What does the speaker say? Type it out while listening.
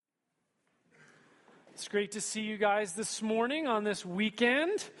It's great to see you guys this morning on this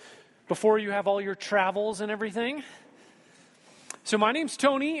weekend before you have all your travels and everything. So my name's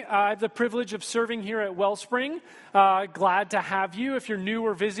Tony. I have the privilege of serving here at Wellspring. Glad to have you. If you're new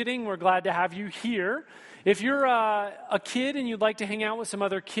or visiting, we're glad to have you here. If you're a kid and you'd like to hang out with some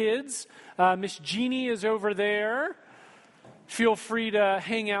other kids, Miss Jeannie is over there. Feel free to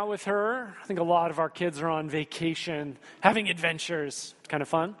hang out with her. I think a lot of our kids are on vacation, having adventures. It's kind of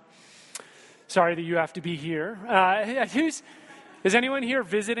fun. Sorry that you have to be here. Is anyone here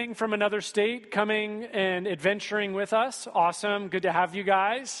visiting from another state, coming and adventuring with us? Awesome. Good to have you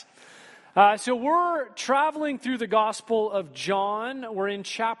guys. So we're traveling through the Gospel of John. We're in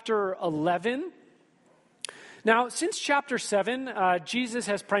chapter 11. Now, since chapter 7, Jesus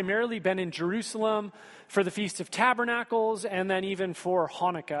has primarily been in Jerusalem for the Feast of Tabernacles and then even for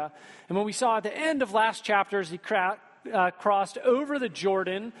Hanukkah. And what we saw at the end of last chapter is he crossed over the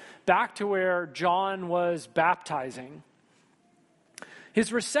Jordan back to where John was baptizing.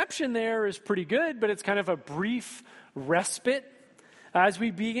 His reception there is pretty good, but it's kind of a brief respite. As we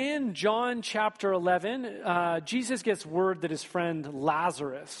begin John chapter 11, Jesus gets word that his friend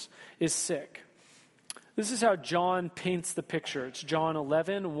Lazarus is sick. This is how John paints the picture. It's John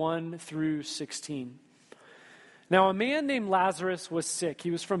 11, 1 through 16. Now, a man named Lazarus was sick.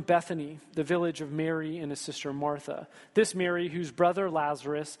 He was from Bethany, the village of Mary and his sister Martha. This Mary, whose brother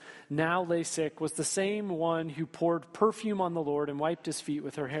Lazarus now lay sick, was the same one who poured perfume on the Lord and wiped his feet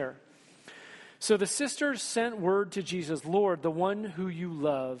with her hair. So the sisters sent word to Jesus, "Lord, the one who you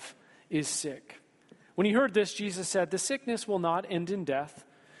love is sick." When he heard this, Jesus said, "The sickness will not end in death.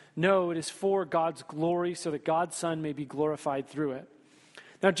 No, it is for God's glory, so that God's Son may be glorified through it."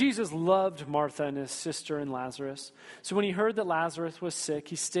 Now, Jesus loved Martha and his sister and Lazarus. So when he heard that Lazarus was sick,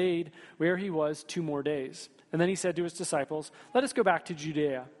 he stayed where he was 2 more days. And then he said to his disciples, "Let us go back to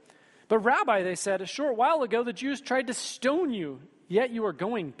Judea." "But Rabbi," they said, "a short while ago the Jews tried to stone you, yet you are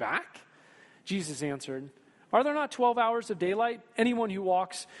going back?" Jesus answered, "Are there not 12 hours of daylight? Anyone who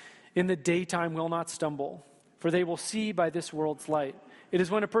walks in the daytime will not stumble, for they will see by this world's light. It is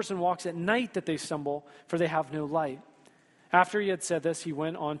when a person walks at night that they stumble, for they have no light." After he had said this, he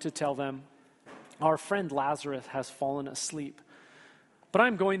went on to tell them, "Our friend Lazarus has fallen asleep, but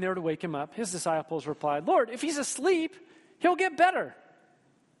I'm going there to wake him up." His disciples replied, "Lord, if he's asleep, he'll get better."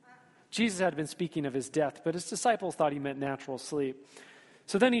 Jesus had been speaking of his death, but his disciples thought he meant natural sleep.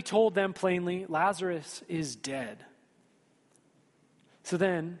 So then he told them plainly, "Lazarus is dead."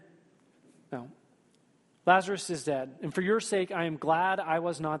 Lazarus is dead, and for your sake I am glad I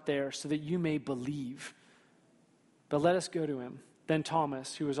was not there, so that you may believe. But let us go to him. Then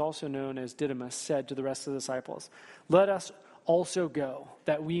Thomas, who was also known as Didymus, said to the rest of the disciples, "Let us also go,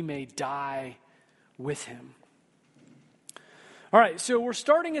 that we may die with him." All right, so we're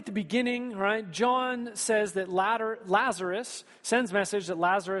starting at the beginning, right? John says that Lazarus sends message that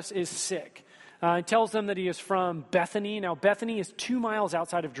Lazarus is sick. He tells them that he is from Bethany. Now, Bethany is 2 miles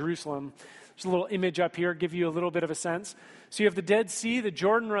outside of Jerusalem. There's a little image up here, give you a little bit of a sense. So you have the Dead Sea, the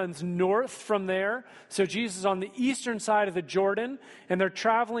Jordan runs north from there. So Jesus is on the eastern side of the Jordan, and they're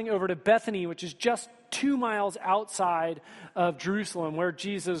traveling over to Bethany, which is just 2 miles outside of Jerusalem, where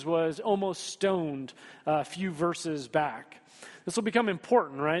Jesus was almost stoned a few verses back. This will become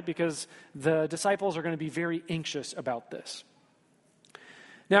important, right? Because the disciples are going to be very anxious about this.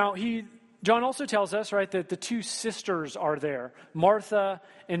 Now, John also tells us, right, that the 2 sisters are there, Martha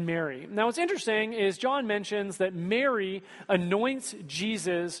and Mary. Now, what's interesting is John mentions that Mary anoints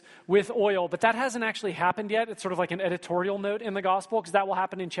Jesus with oil, but that hasn't actually happened yet. It's sort of like an editorial note in the gospel, because that will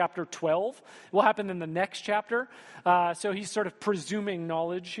happen in chapter 12. It will happen in the next chapter. So he's sort of presuming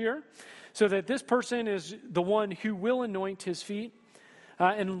knowledge here. So that this person is the one who will anoint his feet.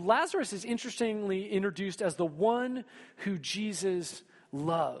 And Lazarus is interestingly introduced as the one who Jesus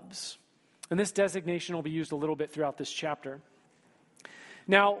loves. And this designation will be used a little bit throughout this chapter.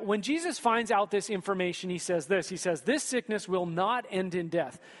 Now, when Jesus finds out this information, he says this. He says, "This sickness will not end in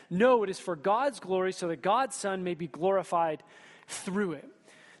death. No, it is for God's glory, so that God's Son may be glorified through it."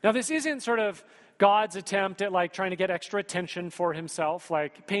 Now, this isn't sort of God's attempt at like trying to get extra attention for himself.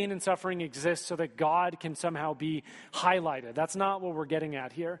 Like pain and suffering exists so that God can somehow be highlighted. That's not what we're getting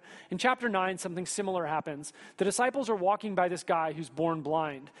at here. In chapter 9, something similar happens. The disciples are walking by this guy who's born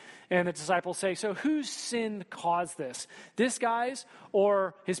blind. And the disciples say, "So whose sin caused this? This guy's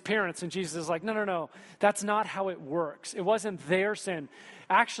or his parents?" And Jesus is like, no. That's not how it works. It wasn't their sin.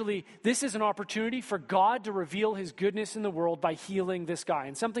 actually, this is an opportunity for God to reveal his goodness in the world by healing this guy.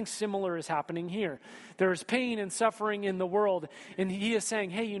 And something similar is happening here. There's pain and suffering in the world, and he is saying,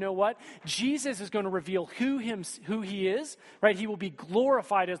 hey, you know what? Jesus is going to reveal who he is, right? He will be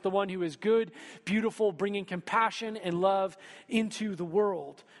glorified as the one who is good, beautiful, bringing compassion and love into the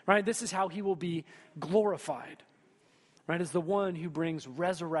world, right? This is how he will be glorified, right? As the one who brings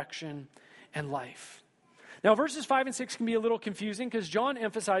resurrection and life. Now, verses 5 and 6 can be a little confusing because John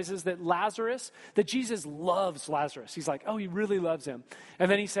emphasizes that Jesus loves Lazarus. He's like, oh, he really loves him.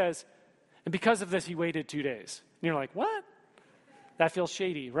 And then he says, and because of this, he waited 2 days. And you're like, what? That feels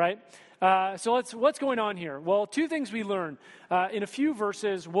shady, right? So what's going on here? Well, two things we learn. In a few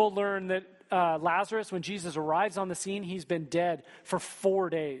verses, we'll learn that Lazarus, when Jesus arrives on the scene, he's been dead for 4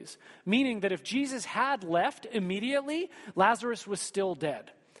 days. Meaning that if Jesus had left immediately, Lazarus was still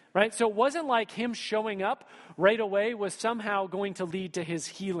dead. Right? So it wasn't like him showing up right away was somehow going to lead to his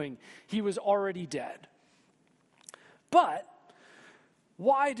healing. He was already dead. But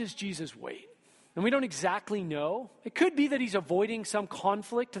why does Jesus wait? And we don't exactly know. It could be that he's avoiding some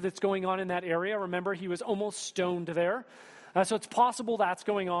conflict that's going on in that area. Remember, he was almost stoned there. So it's possible that's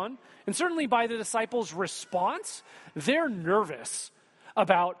going on. And certainly by the disciples' response, they're nervous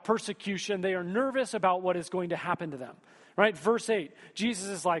about persecution. They are nervous about what is going to happen to them. Right? Verse 8, Jesus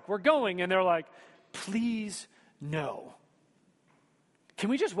is like, we're going. And they're like, please no. Can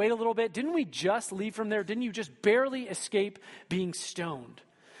we just wait a little bit? Didn't we just leave from there? Didn't you just barely escape being stoned?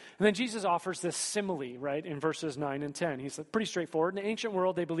 And then Jesus offers this simile, right, in verses 9 and 10. He's pretty straightforward. In the ancient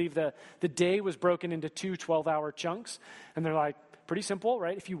world, they believe the day was broken into 2 12-hour chunks. And they're like, pretty simple,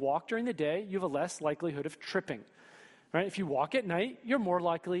 right? If you walk during the day, you have a less likelihood of tripping. Right? If you walk at night, you're more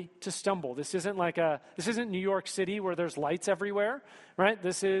likely to stumble. This isn't New York City where there's lights everywhere, right?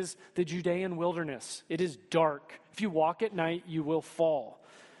 This is the Judean wilderness. It is dark. If you walk at night, you will fall.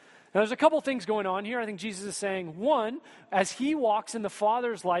 Now, there's a couple things going on here. I think Jesus is saying, one, as he walks in the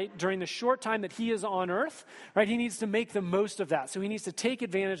Father's light during the short time that he is on earth, right, he needs to make the most of that. So he needs to take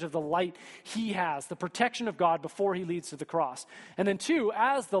advantage of the light he has, the protection of God before he leads to the cross. And then two,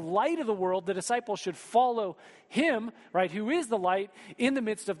 as the light of the world, the disciples should follow him, right, who is the light in the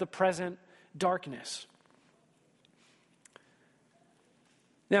midst of the present darkness.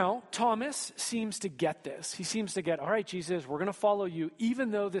 Now, Thomas seems to get this. He seems to get, all right, Jesus, we're going to follow you,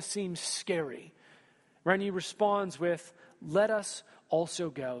 even though this seems scary. Right? And he responds with, let us also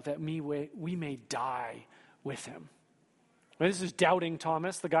go, that we may die with him. Right? This is Doubting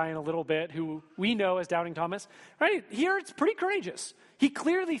Thomas, the guy in a little bit who we know as Doubting Thomas. Right? Here it's pretty courageous. He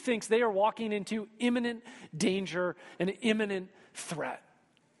clearly thinks they are walking into imminent danger, an imminent threat.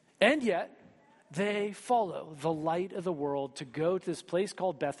 And yet, they follow the light of the world to go to this place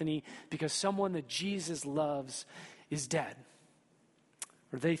called Bethany because someone that Jesus loves is dead,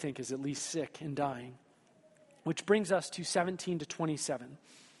 or they think is at least sick and dying. Which brings us to 17 to 27.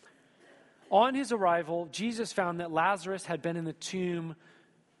 On his arrival, Jesus found that Lazarus had been in the tomb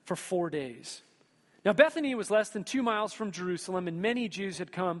for 4 days. Now, Bethany was less than 2 miles from Jerusalem, and many Jews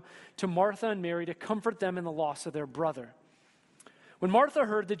had come to Martha and Mary to comfort them in the loss of their brother. When Martha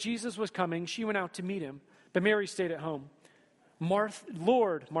heard that Jesus was coming, she went out to meet him, but Mary stayed at home.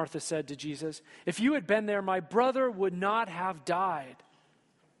 Lord, Martha said to Jesus, if you had been there, my brother would not have died.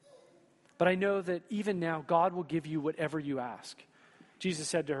 But I know that even now God will give you whatever you ask. Jesus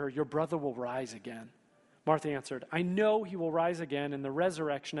said to her, your brother will rise again. Martha answered, I know he will rise again in the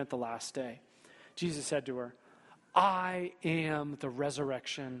resurrection at the last day. Jesus said to her, I am the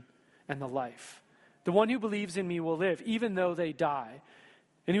resurrection and the life. The one who believes in me will live, even though they die.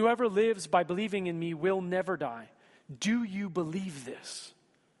 And whoever lives by believing in me will never die. Do you believe this?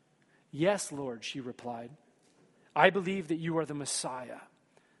 Yes, Lord, she replied. I believe that you are the Messiah,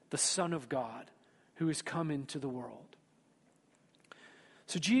 the Son of God, who has come into the world.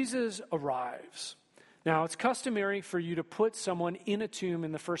 So Jesus arrives. Now, it's customary for you to put someone in a tomb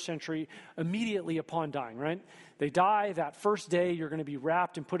in the first century immediately upon dying, right? They die that first day, you're going to be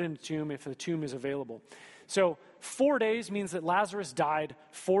wrapped and put in a tomb if the tomb is available. So 4 days means that Lazarus died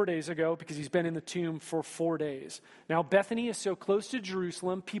 4 days ago because he's been in the tomb for 4 days. Now, Bethany is so close to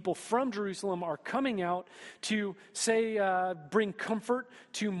Jerusalem, people from Jerusalem are coming out to bring comfort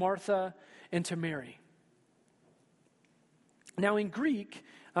to Martha and to Mary. Now, in Greek,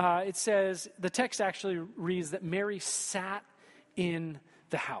 it says, the text actually reads that Mary sat in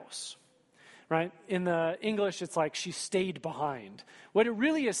the house, right? In the English, it's like she stayed behind. What it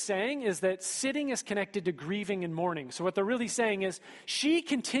really is saying is that sitting is connected to grieving and mourning. So what they're really saying is she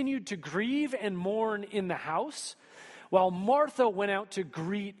continued to grieve and mourn in the house while Martha went out to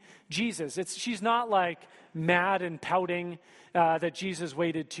greet Jesus. She's not like mad and pouting that Jesus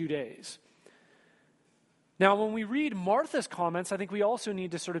waited 2 days. Now, when we read Martha's comments, I think we also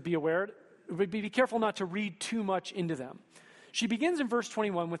need to sort of be careful not to read too much into them. She begins in verse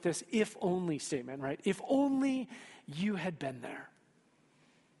 21 with this if only statement, right? If only you had been there.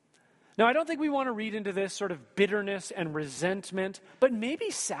 Now, I don't think we want to read into this sort of bitterness and resentment, but maybe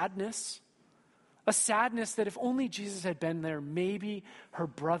sadness. A sadness that if only Jesus had been there, maybe her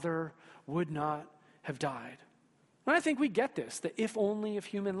brother would not have died. And I think we get this, the if only of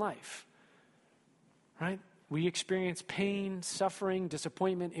human life, right? We experience pain, suffering,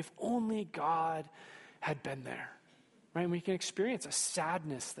 disappointment, if only God had been there, right? And we can experience a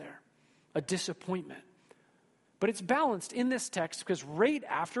sadness there, a disappointment. But it's balanced in this text because right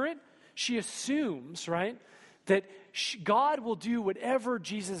after it, she assumes, right, that God will do whatever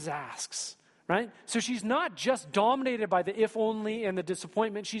Jesus asks, right? So she's not just dominated by the if only and the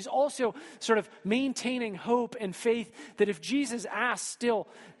disappointment. She's also sort of maintaining hope and faith that if Jesus asks still,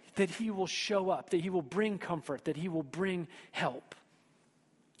 that he will show up, that he will bring comfort, that he will bring help.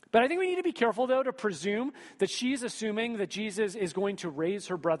 But I think we need to be careful, though, to presume that she's assuming that Jesus is going to raise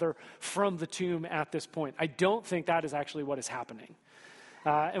her brother from the tomb at this point. I don't think that is actually what is happening.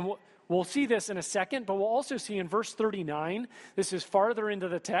 And we'll see this in a second, but we'll also see in verse 39, this is farther into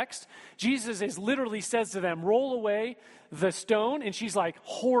the text, Jesus literally says to them, roll away the stone, and she's like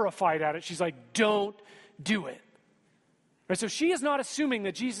horrified at it. She's like, don't do it. Right, so she is not assuming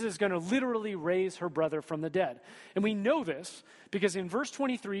that Jesus is going to literally raise her brother from the dead. And we know this because in verse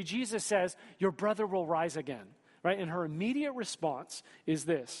 23, Jesus says, your brother will rise again. Right? And her immediate response is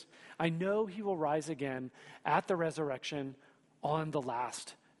this, I know he will rise again at the resurrection on the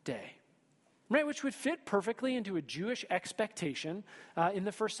last day. Right, which would fit perfectly into a Jewish expectation in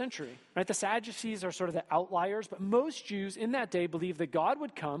the first century. Right, the Sadducees are sort of the outliers, but most Jews in that day believed that God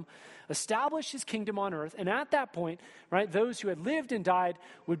would come, establish his kingdom on earth, and at that point, right, those who had lived and died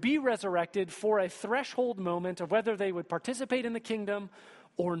would be resurrected for a threshold moment of whether they would participate in the kingdom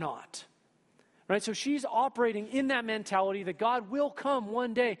or not. Right, so she's operating in that mentality that God will come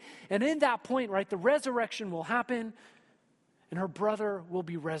one day, and in that point, right, the resurrection will happen, and her brother will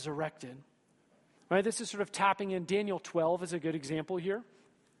be resurrected. Right, this is sort of tapping in. Daniel 12 is a good example here.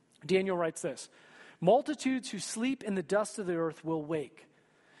 Daniel writes this, multitudes who sleep in the dust of the earth will wake,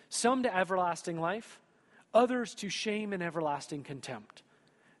 some to everlasting life, others to shame and everlasting contempt.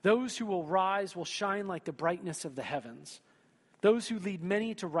 Those who will rise will shine like the brightness of the heavens. Those who lead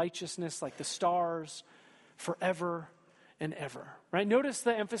many to righteousness like the stars forever and ever. Right? Notice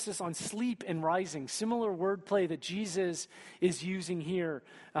the emphasis on sleep and rising. Similar wordplay that Jesus is using here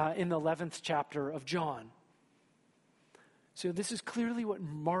in the 11th chapter of John. So this is clearly what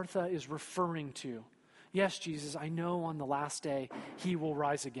Martha is referring to. Yes, Jesus, I know on the last day he will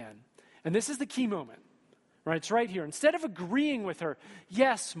rise again. And this is the key moment. Right? It's right here. Instead of agreeing with her,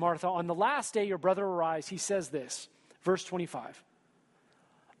 yes, Martha, on the last day your brother will rise, he says this, verse 25.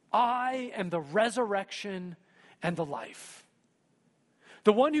 I am the resurrection and the life.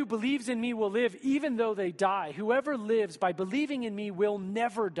 The one who believes in me will live even though they die. Whoever lives by believing in me will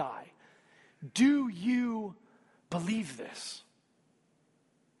never die. Do you believe this?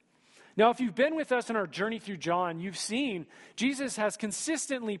 Now, if you've been with us in our journey through John, you've seen Jesus has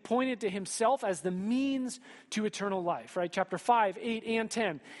consistently pointed to himself as the means to eternal life, right? Chapter 5, 8, and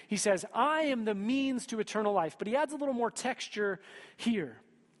 10. He says, I am the means to eternal life. But he adds a little more texture here.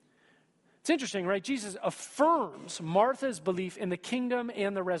 It's interesting, right? Jesus affirms Martha's belief in the kingdom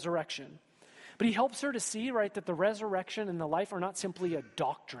and the resurrection. But he helps her to see, right, that the resurrection and the life are not simply a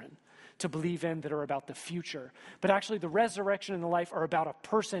doctrine to believe in that are about the future. But actually the resurrection and the life are about a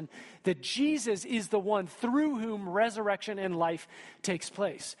person, that Jesus is the one through whom resurrection and life takes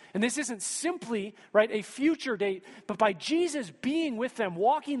place. And this isn't simply, right, a future date, but by Jesus being with them,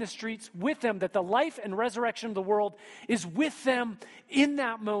 walking the streets with them, that the life and resurrection of the world is with them in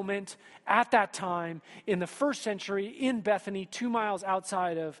that moment, at that time, in the first century, in Bethany, 2 miles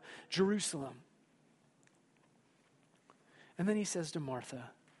outside of Jerusalem. And then he says to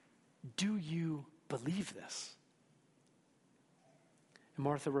Martha, do you believe this? And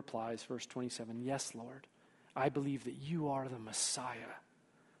Martha replies, verse 27, yes, Lord, I believe that you are the Messiah,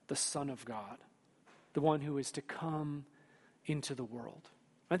 the Son of God, the one who is to come into the world.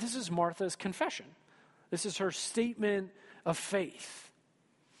 And this is Martha's confession. This is her statement of faith.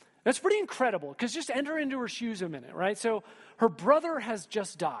 That's pretty incredible, because just enter into her shoes a minute, right? So her brother has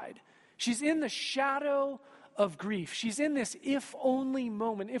just died. She's in the shadow of grief. She's in this if only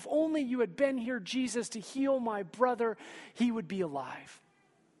moment. If only you had been here, Jesus, to heal my brother, he would be alive.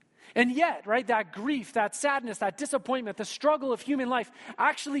 And yet, right, that grief, that sadness, that disappointment, the struggle of human life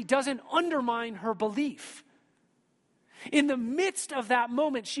actually doesn't undermine her belief. In the midst of that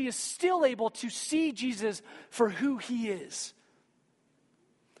moment, she is still able to see Jesus for who he is.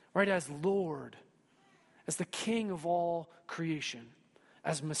 Right, as Lord, as the King of all creation,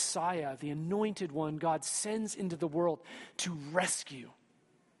 as Messiah, the anointed one God sends into the world to rescue.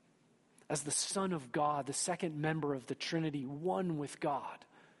 As the Son of God, the second member of the Trinity, one with God,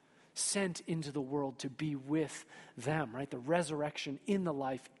 sent into the world to be with them, right? The resurrection in the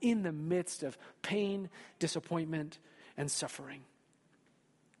life, in the midst of pain, disappointment, and suffering.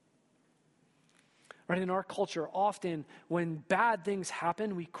 Right, in our culture, often when bad things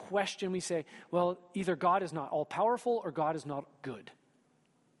happen, we question, we say, well, either God is not all-powerful or God is not good.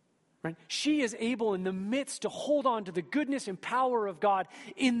 Right? She is able in the midst to hold on to the goodness and power of God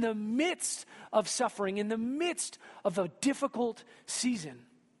in the midst of suffering, in the midst of a difficult season,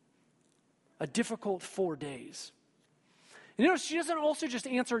 a difficult 4 days. And she doesn't also just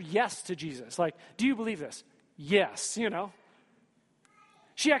answer yes to Jesus. Like, do you believe this? Yes,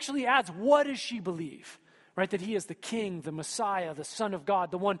 She actually adds, what does she believe? Right, that he is the King, the Messiah, the Son of God,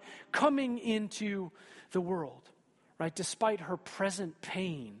 the one coming into the world. Right, despite her present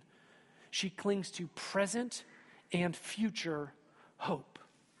pain, she clings to present and future hope.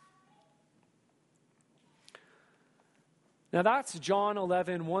 Now that's John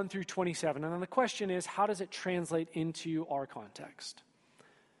 11, 1 through 27. And then the question is, how does it translate into our context?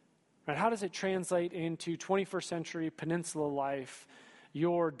 Right, how does it translate into 21st century peninsula life,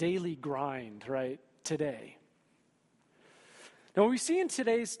 your daily grind, right, today? Now, what we see in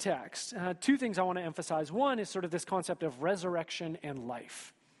today's text, two things I want to emphasize. One is sort of this concept of resurrection and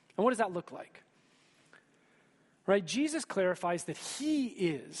life. And what does that look like? Right, Jesus clarifies that he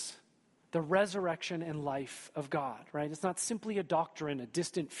is the resurrection and life of God, right? It's not simply a doctrine, a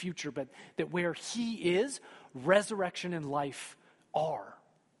distant future, but that where he is, resurrection and life are.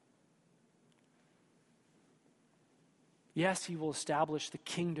 Yes, he will establish the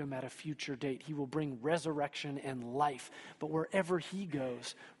kingdom at a future date. He will bring resurrection and life. But wherever he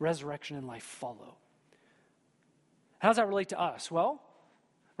goes, resurrection and life follow. How does that relate to us? Well,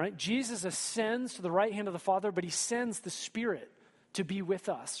 right, Jesus ascends to the right hand of the Father, but he sends the Spirit to be with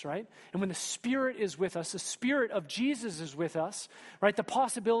us, right? And when the Spirit is with us, the Spirit of Jesus is with us, right? The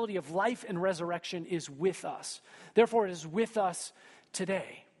possibility of life and resurrection is with us. Therefore, it is with us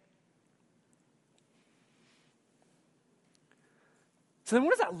today. So then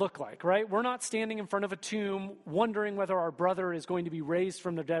what does that look like, right? We're not standing in front of a tomb wondering whether our brother is going to be raised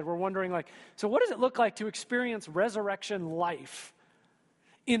from the dead. We're wondering so what does it look like to experience resurrection life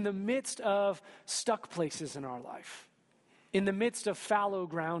in the midst of stuck places in our life, in the midst of fallow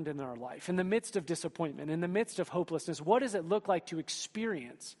ground in our life, in the midst of disappointment, in the midst of hopelessness? What does it look like to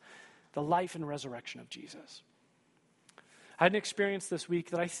experience the life and resurrection of Jesus? I had an experience this week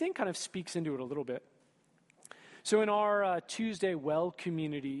that I think kind of speaks into it a little bit. So in our Tuesday Well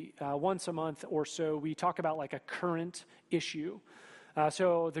community, once a month or so, we talk about a current issue.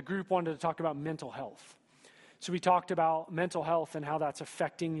 So the group wanted to talk about mental health. So we talked about mental health and how that's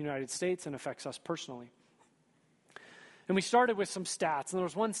affecting the United States and affects us personally. And we started with some stats. And there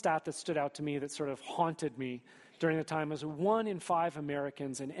was one stat that stood out to me that sort of haunted me during the time. Was 1 in 5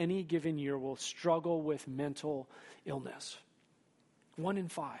 Americans in any given year will struggle with mental illness. 1 in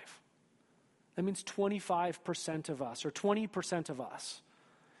 5. That means 25% of us, or 20% of us,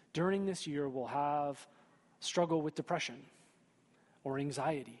 during this year will have struggle with depression or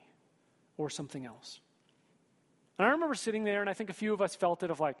anxiety or something else. And I remember sitting there, and I think a few of us felt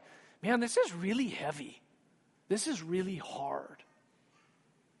it of man, this is really heavy. This is really hard.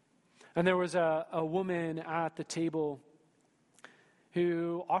 And there was a woman at the table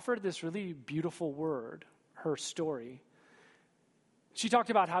who offered this really beautiful word, her story. She talked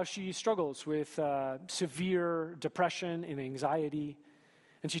about how she struggles with severe depression and anxiety.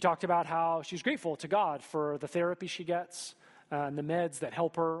 And she talked about how she's grateful to God for the therapy she gets and the meds that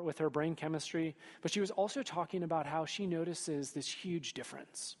help her with her brain chemistry. But she was also talking about how she notices this huge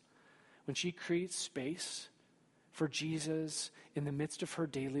difference when she creates space for Jesus in the midst of her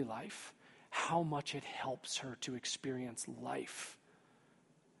daily life, how much it helps her to experience life.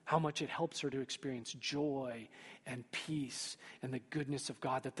 How much it helps her to experience joy and peace and the goodness of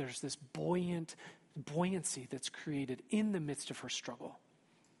God, that there's this buoyancy that's created in the midst of her struggle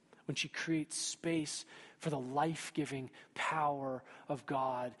when she creates space for the life-giving power of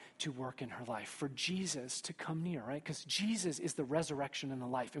God to work in her life, for Jesus to come near, right? Because Jesus is the resurrection and the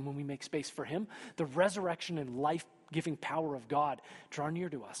life. And when we make space for him, the resurrection and life-giving power of God draw near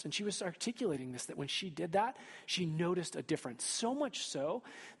to us. And she was articulating this, that when she did that, she noticed a difference. So much so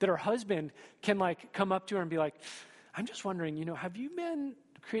that her husband can come up to her and be like, I'm just wondering, have you been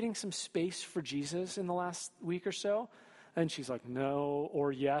creating some space for Jesus in the last week or so? And she's like, no,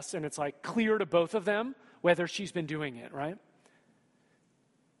 or yes. And it's like clear to both of them whether she's been doing it, right?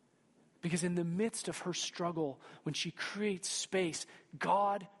 Because in the midst of her struggle, when she creates space,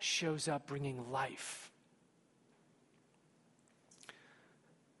 God shows up bringing life.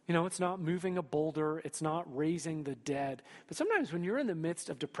 You know, it's not moving a boulder, it's not raising the dead. But sometimes when you're in the midst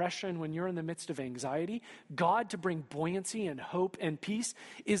of depression, when you're in the midst of anxiety, God to bring buoyancy and hope and peace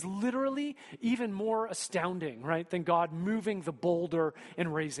is literally even more astounding, right, than God moving the boulder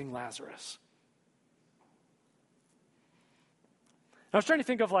and raising Lazarus. I was trying to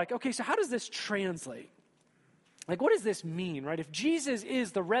think of like, okay, so how does this translate? Like, what does this mean, right? If Jesus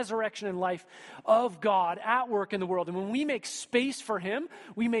is the resurrection and life of God at work in the world, and when we make space for him,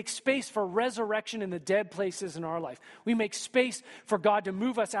 we make space for resurrection in the dead places in our life. We make space for God to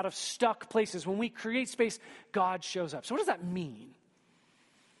move us out of stuck places. When we create space, God shows up. So what does that mean?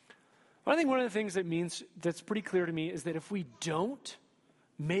 Well, I think one of the things that means that's pretty clear to me is that if we don't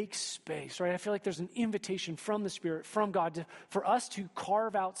make space, right? I feel like there's an invitation from the Spirit, from God, for us to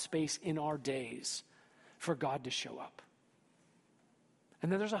carve out space in our days for God to show up.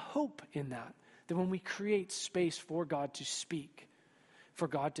 And then there's a hope in that when we create space for God to speak, for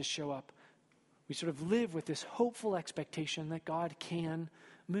God to show up, we sort of live with this hopeful expectation that God can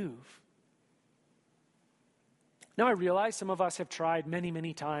move. Now I realize some of us have tried many,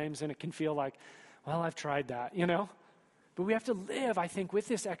 many times, and it can feel like, well, I've tried that, you know? But we have to live, I think, with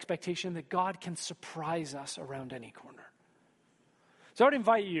this expectation that God can surprise us around any corner. So I would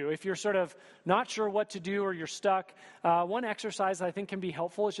invite you, if you're sort of not sure what to do or you're stuck, one exercise that I think can be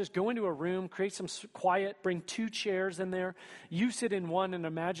helpful is just go into a room, create some quiet, bring 2 chairs in there. You sit in one and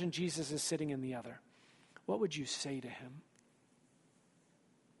imagine Jesus is sitting in the other. What would you say to him?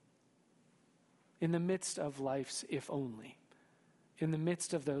 In the midst of life's if only, in the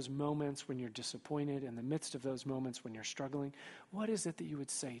midst of those moments when you're disappointed, in the midst of those moments when you're struggling, what is it that you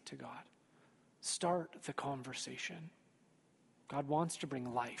would say to God? Start the conversation. God wants to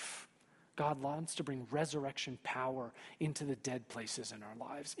bring life. God wants to bring resurrection power into the dead places in our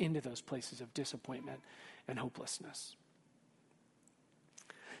lives, into those places of disappointment and hopelessness.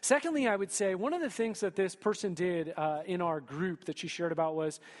 Secondly, I would say one of the things that this person did in our group that she shared about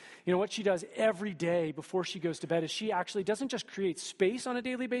was, you know, what she does every day before she goes to bed is she actually doesn't just create space on a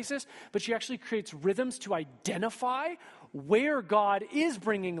daily basis, but she actually creates rhythms to identify where God is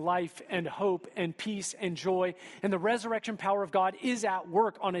bringing life and hope and peace and joy, and the resurrection power of God is at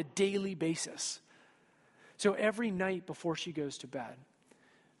work on a daily basis. So every night before she goes to bed,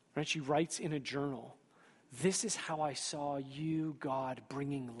 right, she writes in a journal, "This is how I saw you, God,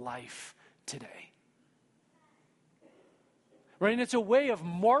 bringing life today." Right? And it's a way of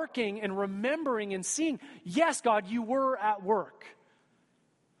marking and remembering and seeing, yes, God, you were at work.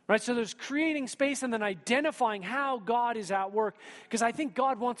 Right? So there's creating space and then identifying how God is at work. Because I think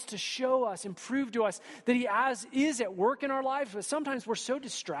God wants to show us and prove to us that he is at work in our lives, but sometimes we're so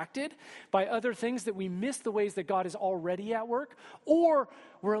distracted by other things that we miss the ways that God is already at work, or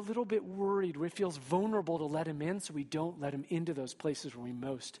we're a little bit worried. It feels vulnerable to let him in, so we don't let him into those places where we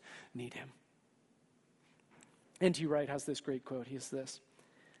most need him. N.T. Wright has this great quote. He has this: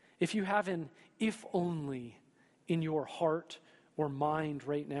 "If you have an if only in your heart or mind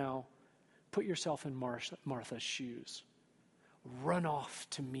right now, put yourself in Martha's shoes. Run off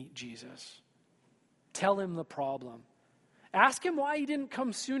to meet Jesus. Tell him the problem. Ask him why he didn't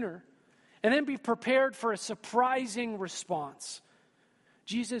come sooner, and then be prepared for a surprising response.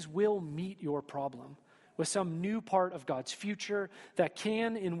 Jesus will meet your problem with some new part of God's future that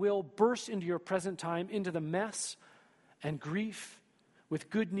can and will burst into your present time, into the mess and grief, with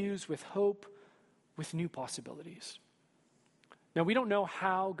good news, with hope, with new possibilities." Now, we don't know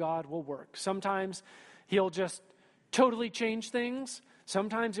how God will work. Sometimes he'll just totally change things.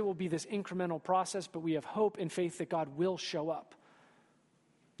 Sometimes it will be this incremental process, but we have hope and faith that God will show up.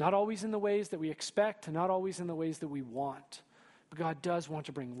 Not always in the ways that we expect, and not always in the ways that we want. But God does want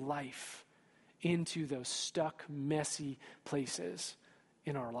to bring life into those stuck, messy places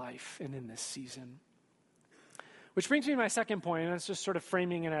in our life and in this season. Which brings me to my second point, and it's just sort of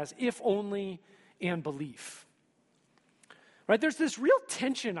framing it as if only and belief. Right, there's this real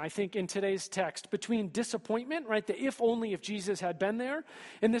tension, I think, in today's text between disappointment, right, the if only if Jesus had been there,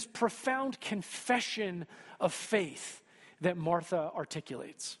 and this profound confession of faith that Martha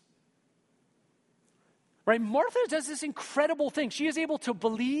articulates. Right, Martha does this incredible thing. She is able to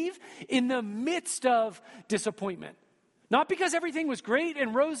believe in the midst of disappointment. Not because everything was great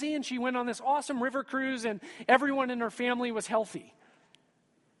and rosy and she went on this awesome river cruise and everyone in her family was healthy.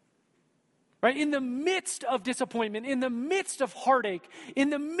 Right? In the midst of disappointment, in the midst of heartache, in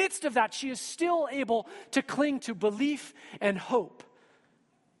the midst of that, she is still able to cling to belief and hope.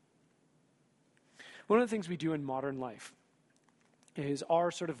 One of the things we do in modern life is our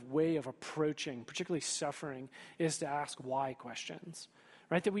sort of way of approaching, particularly suffering, is to ask why questions,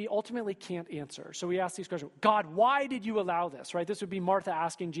 right? That we ultimately can't answer. So we ask these questions. God, why did you allow this, right? This would be Martha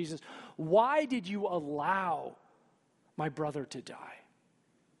asking Jesus, why did you allow my brother to die?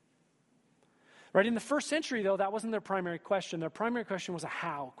 Right, in the first century, though, that wasn't their primary question. Their primary question was a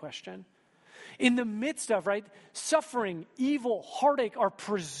how question. In the midst of, right, suffering, evil, heartache are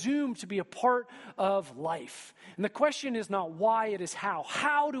presumed to be a part of life. And the question is not why, it is how.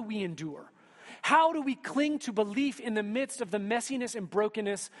 How do we endure? How do we cling to belief in the midst of the messiness and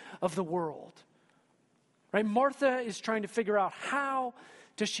brokenness of the world? Right, Martha is trying to figure out, how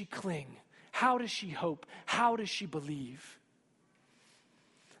does she cling? How does she hope? How does she believe?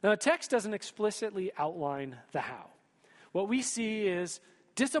 Now, the text doesn't explicitly outline the how. What we see is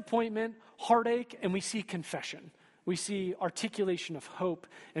disappointment, heartache, and we see confession. We see articulation of hope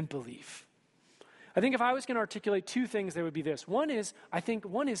and belief. I think if I was going to articulate two things, there would be this. One is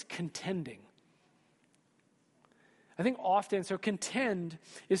contending. I think often, so contend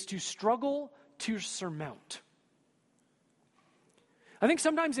is to struggle to surmount. I think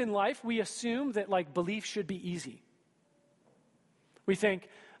sometimes in life we assume that belief should be easy. We think,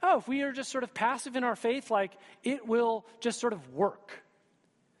 if we are just sort of passive in our faith, it will just sort of work.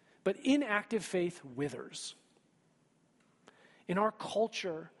 But inactive faith withers. In our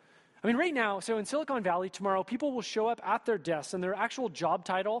culture, right now, so in Silicon Valley tomorrow, people will show up at their desks and their actual job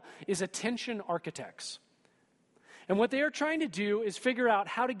title is attention architects. And what they are trying to do is figure out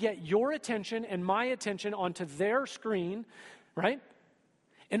how to get your attention and my attention onto their screen, right?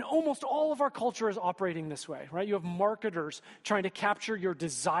 And almost all of our culture is operating this way, right? You have marketers trying to capture your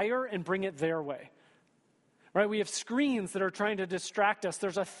desire and bring it their way, right? We have screens that are trying to distract us.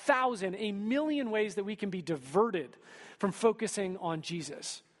 There's 1,000, 1,000,000 ways that we can be diverted from focusing on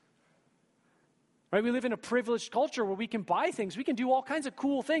Jesus, right? We live in a privileged culture where we can buy things. We can do all kinds of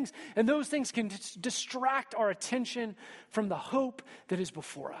cool things, and those things can distract our attention from the hope that is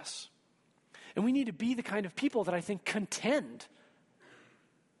before us. And we need to be the kind of people that I think contend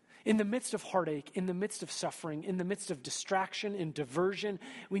in the midst of heartache, in the midst of suffering, in the midst of distraction and diversion.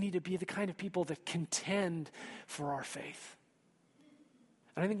 We need to be the kind of people that contend for our faith.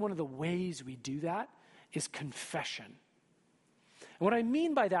 And I think one of the ways we do that is confession. And what I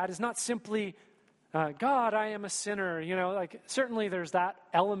mean by that is not simply, God, I am a sinner. Certainly there's that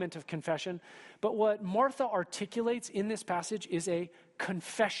element of confession. But what Martha articulates in this passage is a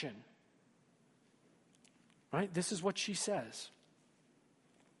confession. Right? This is what she says.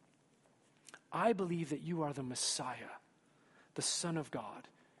 I believe that you are the Messiah, the Son of God,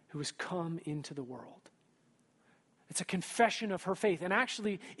 who has come into the world. It's a confession of her faith. And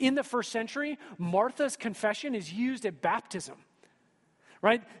actually, in the first century, Martha's confession is used at baptism.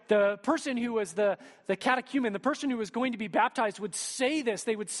 Right? The person who was the catechumen, the person who was going to be baptized would say this.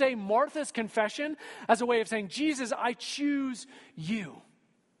 They would say Martha's confession as a way of saying, Jesus, I choose you.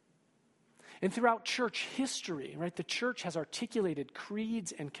 And throughout church history, right, the church has articulated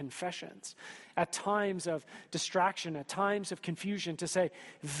creeds and confessions at times of distraction, at times of confusion, to say,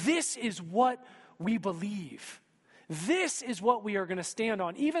 this is what we believe. This is what we are going to stand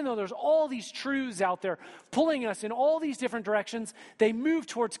on. Even though there's all these truths out there pulling us in all these different directions, they move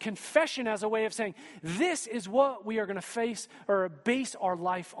towards confession as a way of saying, this is what we are going to face or base our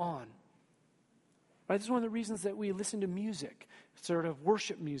life on. Right? This is one of the reasons that we listen to music, sort of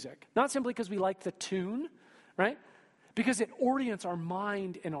worship music. Not simply because we like the tune, right? Because it orients our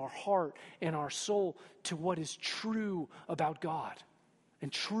mind and our heart and our soul to what is true about God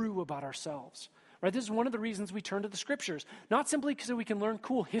and true about ourselves. Right? This is one of the reasons we turn to the scriptures. Not simply because we can learn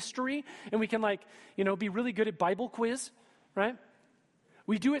cool history and we can be really good at Bible quiz, right?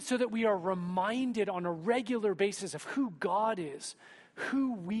 We do it so that we are reminded on a regular basis of who God is,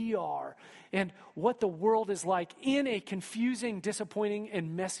 who we are, and what the world is like in a confusing, disappointing,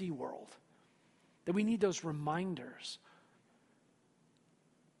 and messy world. That we need those reminders.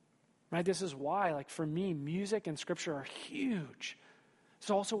 Right? This is why, for me, music and scripture are huge. It's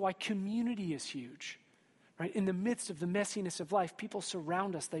also why community is huge. Right? In the midst of the messiness of life, people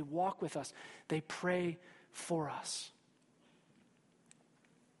surround us, they walk with us, they pray for us.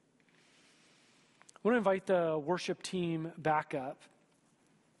 I want to invite the worship team back up.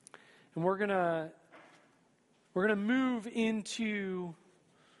 And we're gonna move into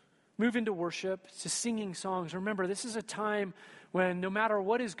worship, to singing songs. Remember, this is a time when no matter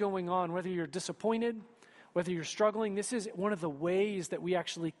what is going on, whether you're disappointed, whether you're struggling, this is one of the ways that we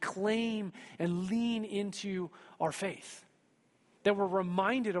actually claim and lean into our faith. That we're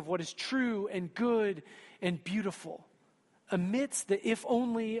reminded of what is true and good and beautiful amidst the if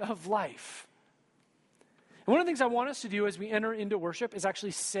only of life. And one of the things I want us to do as we enter into worship is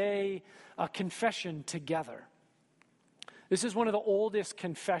actually say a confession together. This is one of the oldest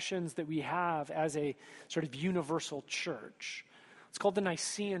confessions that we have as a sort of universal church. It's called the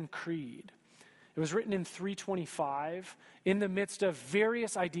Nicene Creed. It was written in 325 in the midst of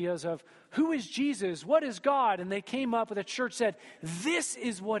various ideas of who is Jesus, what is God? And they came up with a church said, this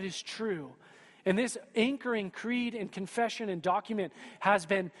is what is true. And this anchoring creed and confession and document has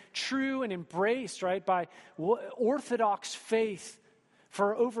been true and embraced, right, by Orthodox faith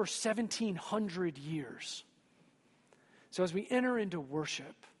for over 1,700 years. So as we enter into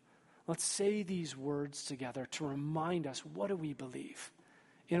worship, let's say these words together to remind us, what do we believe?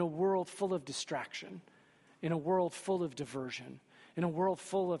 In a world full of distraction, in a world full of diversion, in a world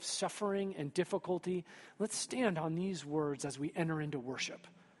full of suffering and difficulty, let's stand on these words as we enter into worship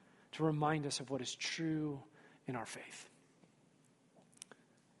to remind us of what is true in our faith.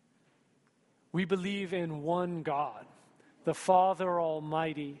 We believe in one God, the Father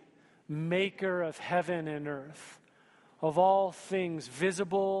Almighty, maker of heaven and earth, of all things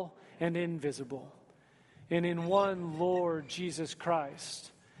visible and invisible, and in one Lord Jesus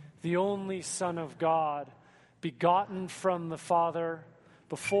Christ, the only Son of God, begotten from the Father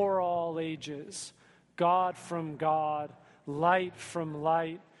before all ages, God from God, light from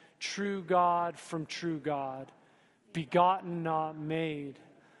light, true God from true God, begotten, not made,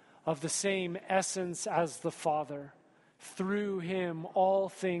 of the same essence as the Father. Through him all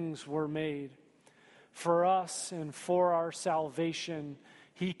things were made. For us and for our salvation,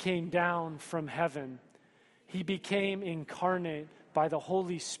 he came down from heaven. He became incarnate by the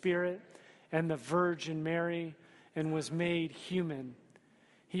Holy Spirit and the Virgin Mary and was made human.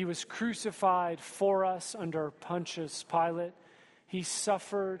 He was crucified for us under Pontius Pilate. He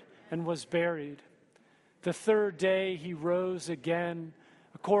suffered and was buried. The third day he rose again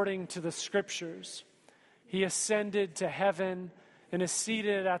according to the Scriptures. He ascended to heaven and is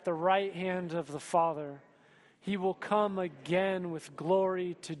seated at the right hand of the Father. He will come again with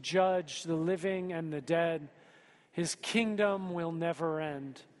glory to judge the living and the dead. His kingdom will never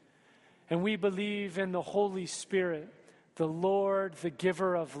end. And we believe in the Holy Spirit, the Lord, the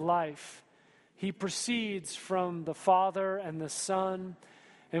giver of life. He proceeds from the Father and the Son,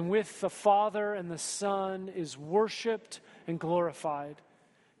 and with the Father and the Son is worshiped and glorified.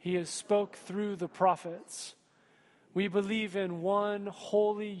 He has spoke through the prophets. We believe in one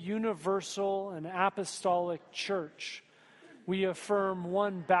holy, universal, and apostolic church. We affirm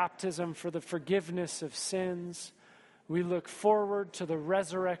one baptism for the forgiveness of sins. We look forward to the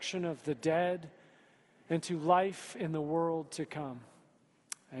resurrection of the dead and to life in the world to come.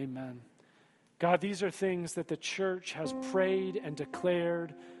 Amen. God, these are things that the church has prayed and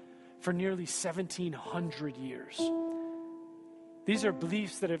declared for nearly 1,700 years. These are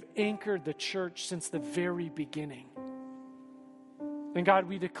beliefs that have anchored the church since the very beginning. And God,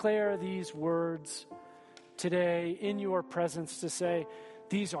 we declare these words today in your presence to say,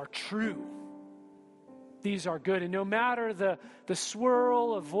 these are true. These are good. And no matter the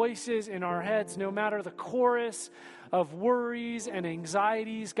swirl of voices in our heads, no matter the chorus of worries and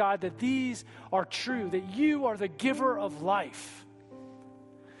anxieties, God, that these are true, that you are the giver of life,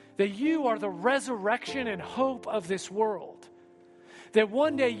 that you are the resurrection and hope of this world, that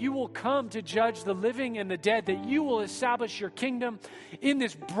one day you will come to judge the living and the dead, that you will establish your kingdom in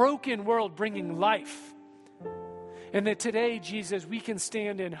this broken world, bringing life. And that today, Jesus, we can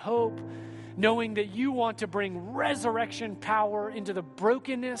stand in hope, knowing that you want to bring resurrection power into the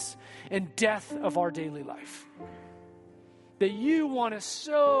brokenness and death of our daily life. That you want to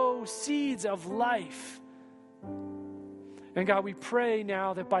sow seeds of life. And God, we pray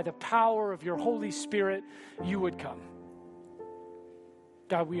now that by the power of your Holy Spirit, you would come.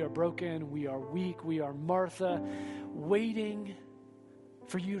 God, we are broken, we are weak, we are Martha, waiting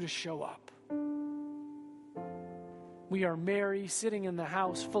for you to show up. We are Mary, sitting in the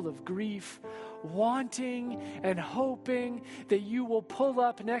house full of grief, wanting and hoping that you will pull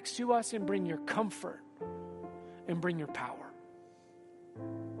up next to us and bring your comfort and bring your power.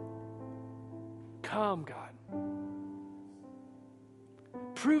 Come, God.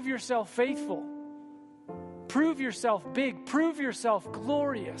 Prove yourself faithful. Prove yourself big. Prove yourself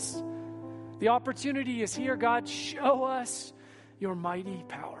glorious. The opportunity is here, God. Show us your mighty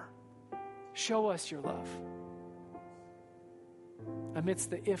power. Show us your love. Amidst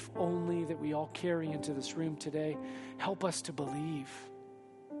the if only that we all carry into this room today, help us to believe.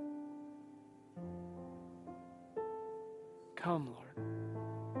 Come, Lord.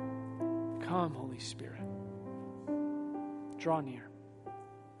 Come, Holy Spirit. Draw near.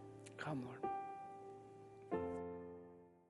 Come, Lord.